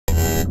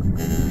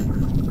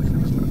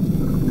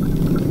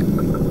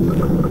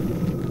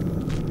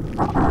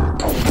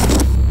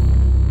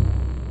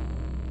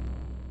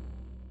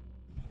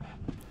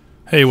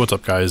Hey, what's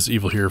up guys?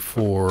 Evil here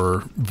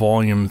for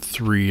volume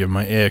 3 of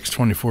my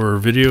AX24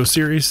 video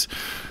series.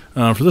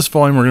 For this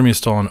volume we're going to be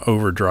installing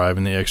OVERDRIVE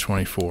in the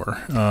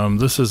AX24.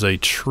 This is a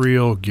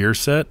trio gear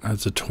set.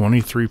 It's a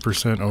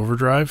 23%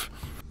 overdrive.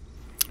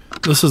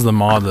 This is the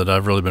mod that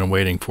I've really been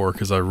waiting for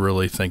because I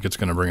really think it's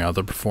going to bring out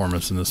the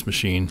performance in this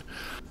machine.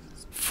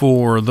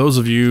 For those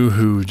of you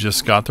who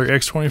just got their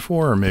AX24,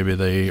 or maybe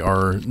they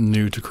are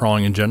new to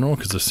crawling in general,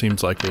 because this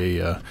seems like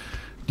a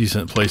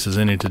decent place as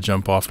any to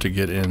jump off to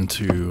get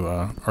into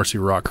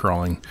RC rock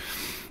crawling.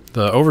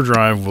 The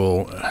overdrive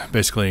will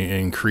basically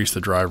increase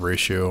the drive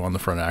ratio on the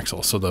front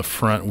axle, so the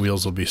front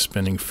wheels will be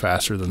spinning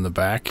faster than the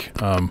back.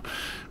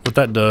 What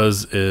that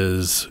does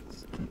is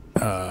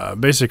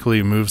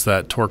basically moves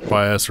that torque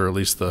bias, or at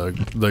least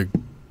the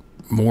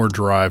more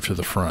drive to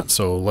the front,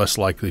 so less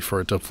likely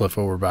for it to flip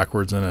over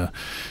backwards in a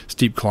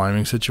steep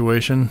climbing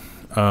situation.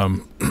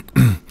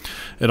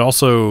 It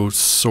also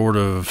sort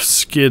of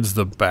skids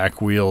the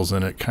back wheels,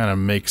 and it kind of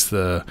makes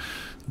the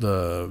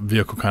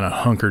vehicle kind of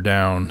hunker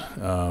down,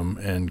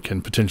 and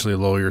can potentially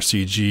lower your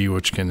CG,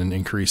 which can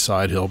increase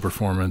side hill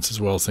performance as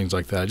well as things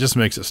like that. It just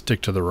makes it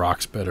stick to the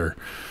rocks better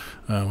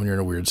when you're in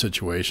a weird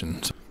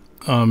situation.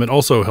 It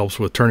also helps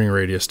with turning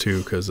radius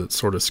too, because it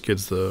sort of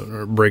skids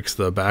or breaks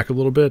the back a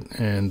little bit,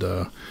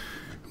 and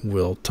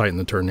will tighten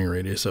the turning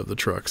radius of the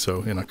truck.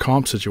 So in a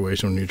comp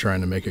situation, when you're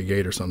trying to make a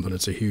gate or something,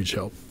 it's a huge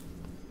help.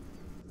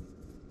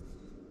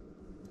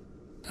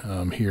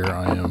 Here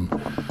I am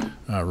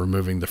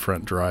removing the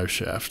front drive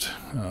shaft,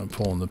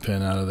 pulling the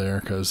pin out of there,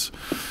 because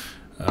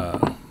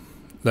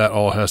that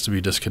all has to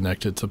be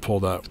disconnected to pull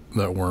that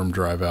worm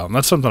drive out. And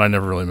that's something I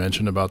never really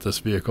mentioned about this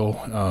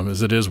vehicle,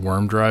 is it is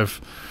worm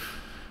drive.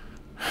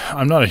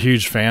 I'm not a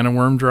huge fan of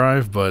worm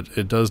drive, but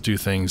it does do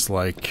things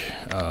like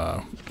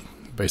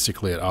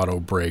basically it auto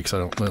brakes. They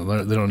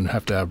don't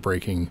have to have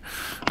braking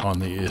on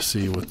the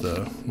ESC with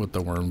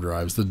the worm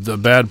drives. The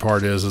bad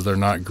part is they're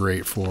not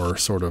great for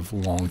sort of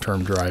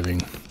long-term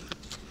driving.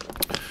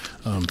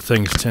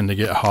 Things tend to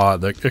get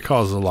hot. It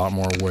causes a lot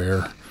more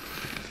wear,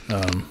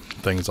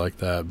 things like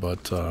that.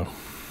 But I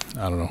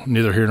don't know.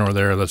 Neither here nor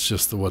there. That's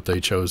just what they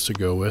chose to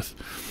go with.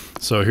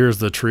 So here's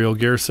the trio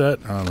gear set.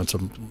 It's a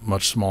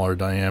much smaller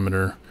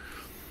diameter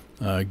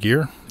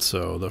gear,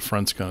 so the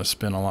front's going to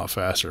spin a lot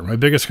faster. My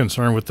biggest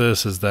concern with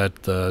this is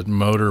that the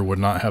motor would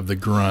not have the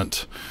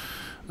grunt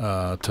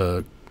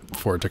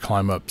for it to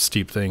climb up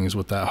steep things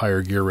with that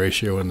higher gear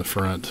ratio in the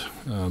front.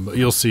 But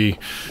you'll see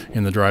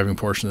in the driving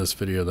portion of this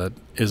video that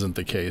isn't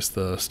the case.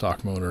 The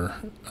stock motor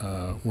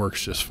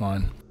works just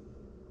fine.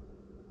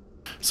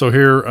 So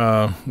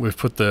here we've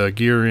put the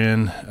gear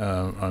in.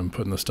 I'm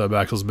putting the stub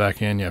axles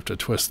back in. You have to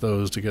twist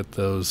those to get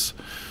those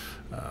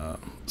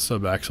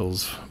sub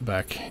axles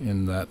back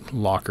in that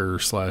locker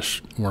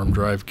 / worm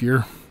drive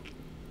gear.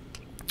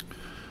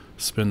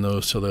 Spin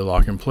those till they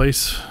lock in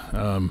place.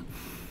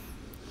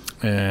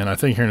 And I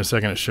think here in a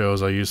second it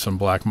shows I used some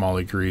black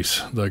moly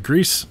grease. The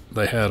grease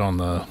they had on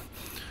the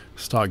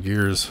stock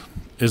gears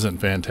isn't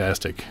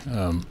fantastic.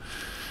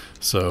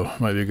 So it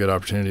might be a good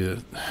opportunity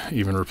to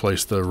even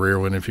replace the rear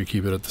one if you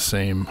keep it at the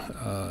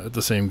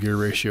same gear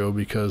ratio,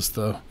 because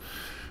the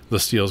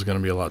steel is going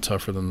to be a lot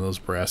tougher than those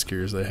brass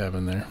gears they have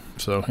in there.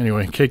 So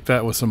anyway, cake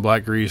that with some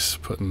black grease,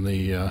 putting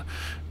the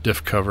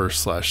diff cover /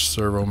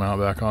 servo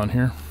mount back on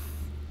here,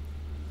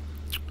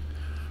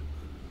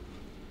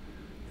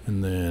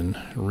 and then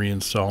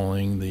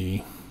reinstalling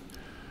the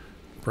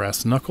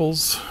brass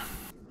knuckles.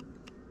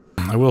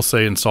 I will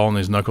say, installing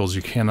these knuckles,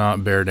 you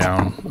cannot bear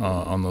down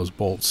on those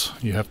bolts.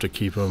 You have to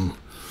keep them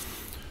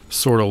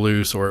sort of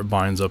loose, or it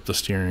binds up the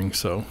steering.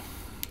 So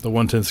the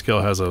 1/10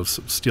 scale has a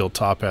steel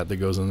top hat that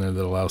goes in there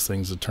that allows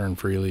things to turn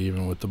freely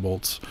even with the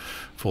bolts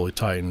fully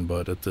tightened,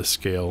 but at this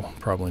scale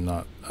probably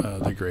not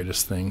the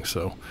greatest thing.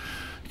 So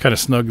kind of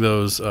snug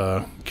those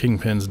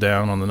kingpins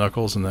down on the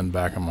knuckles, and then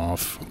back them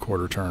off a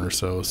quarter turn or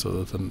so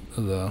that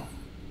the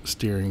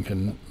steering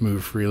can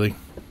move freely.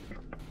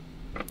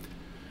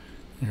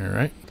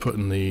 Alright,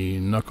 putting the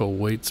knuckle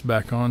weights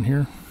back on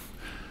here.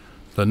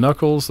 The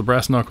knuckles, the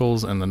brass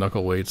knuckles and the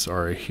knuckle weights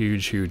are a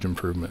huge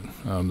improvement.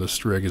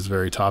 This rig is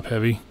very top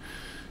heavy,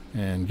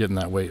 and getting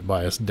that weight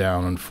bias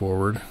down and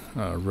forward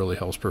really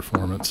helps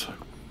performance.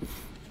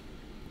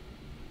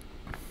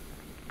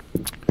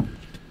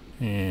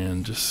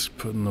 And just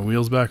putting the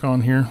wheels back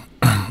on here.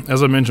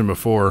 As I mentioned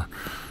before,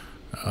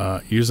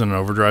 using an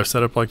overdrive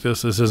setup like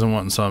this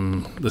isn't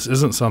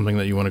something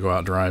that you want to go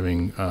out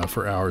driving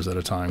for hours at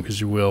a time, because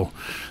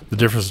the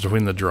difference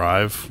between the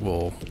drive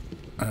will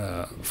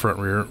front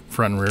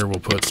and rear will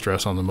put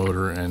stress on the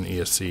motor and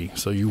ESC,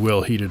 so you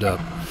will heat it up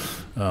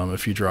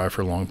if you drive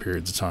for long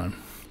periods of time.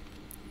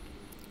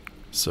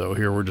 So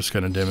here we're just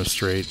going to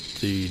demonstrate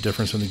the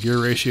difference in the gear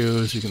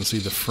ratios. You can see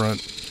the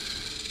front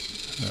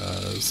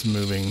is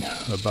moving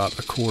about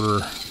a quarter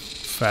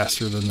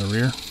faster than the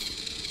rear.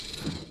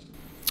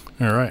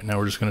 Alright, now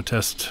we're just going to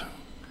test,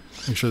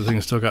 make sure the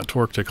thing's still got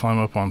torque to climb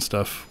up on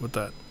stuff with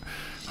that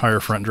higher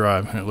front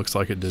drive, and it looks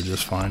like it did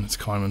just fine. It's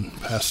climbing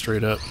past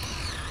straight up.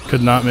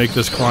 Could not make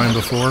this climb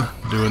before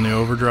doing the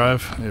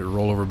overdrive. It would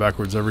roll over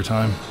backwards every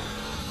time.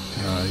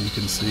 You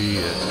can see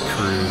it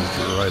cruised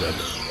right up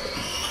it.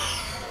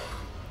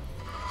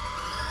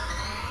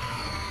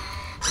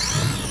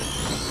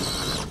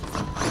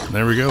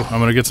 There we go. I'm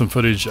going to get some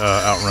footage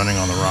out running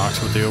on the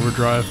rocks with the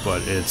overdrive,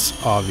 but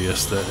it's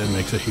obvious that it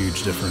makes a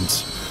huge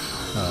difference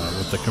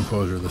with the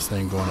composure of this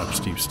thing going up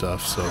steep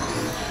stuff. So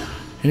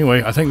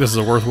anyway, I think this is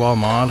a worthwhile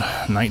mod.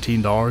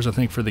 $19 I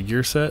think for the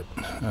gear set.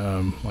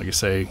 Like I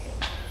say,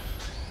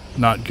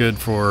 not good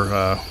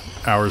for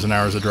hours and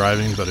hours of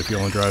driving, but if you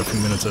only drive a few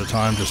minutes at a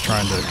time just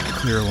trying to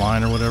clear a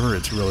line or whatever,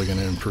 it's really going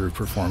to improve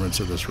performance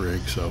of this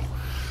rig. So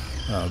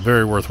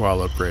very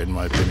worthwhile upgrade in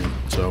my opinion.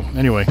 So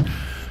anyway,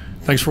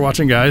 thanks for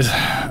watching, guys.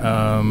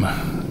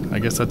 I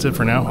guess that's it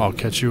for now. I'll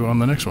catch you on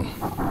the next one.